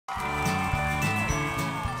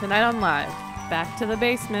Tonight on Live, back to the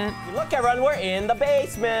basement. Look, everyone, we're in the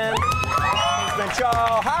basement. Basement show.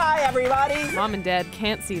 Hi, everybody. Mom and Dad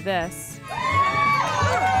can't see this.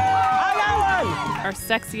 I got one. Our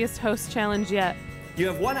sexiest host challenge yet. You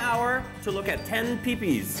have 1 hour to look at 10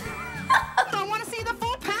 peepees. I want to see the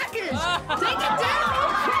full package. Take it down.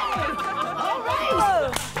 All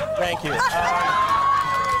right. Thank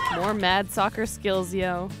you. More mad soccer skills,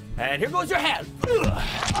 yo. And here goes your hand.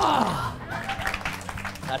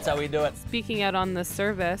 That's how we do it. Speaking out on the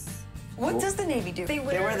service. What does the Navy do? They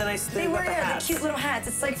wear the nice They thing wear with the hats. the cute little hats.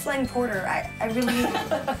 It's like flying Porter. I really.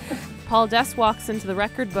 Paul Dess walks into the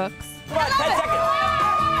record books. Come on, 10 seconds.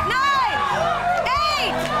 9,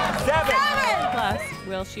 8, 7. Plus,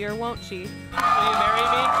 will she or won't she? Will you marry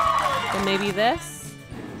me? Then maybe this?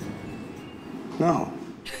 No.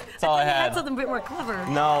 That's all I had. Something a bit more clever.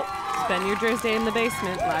 No. Spend your Thursday in the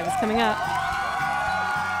basement. Live is coming up.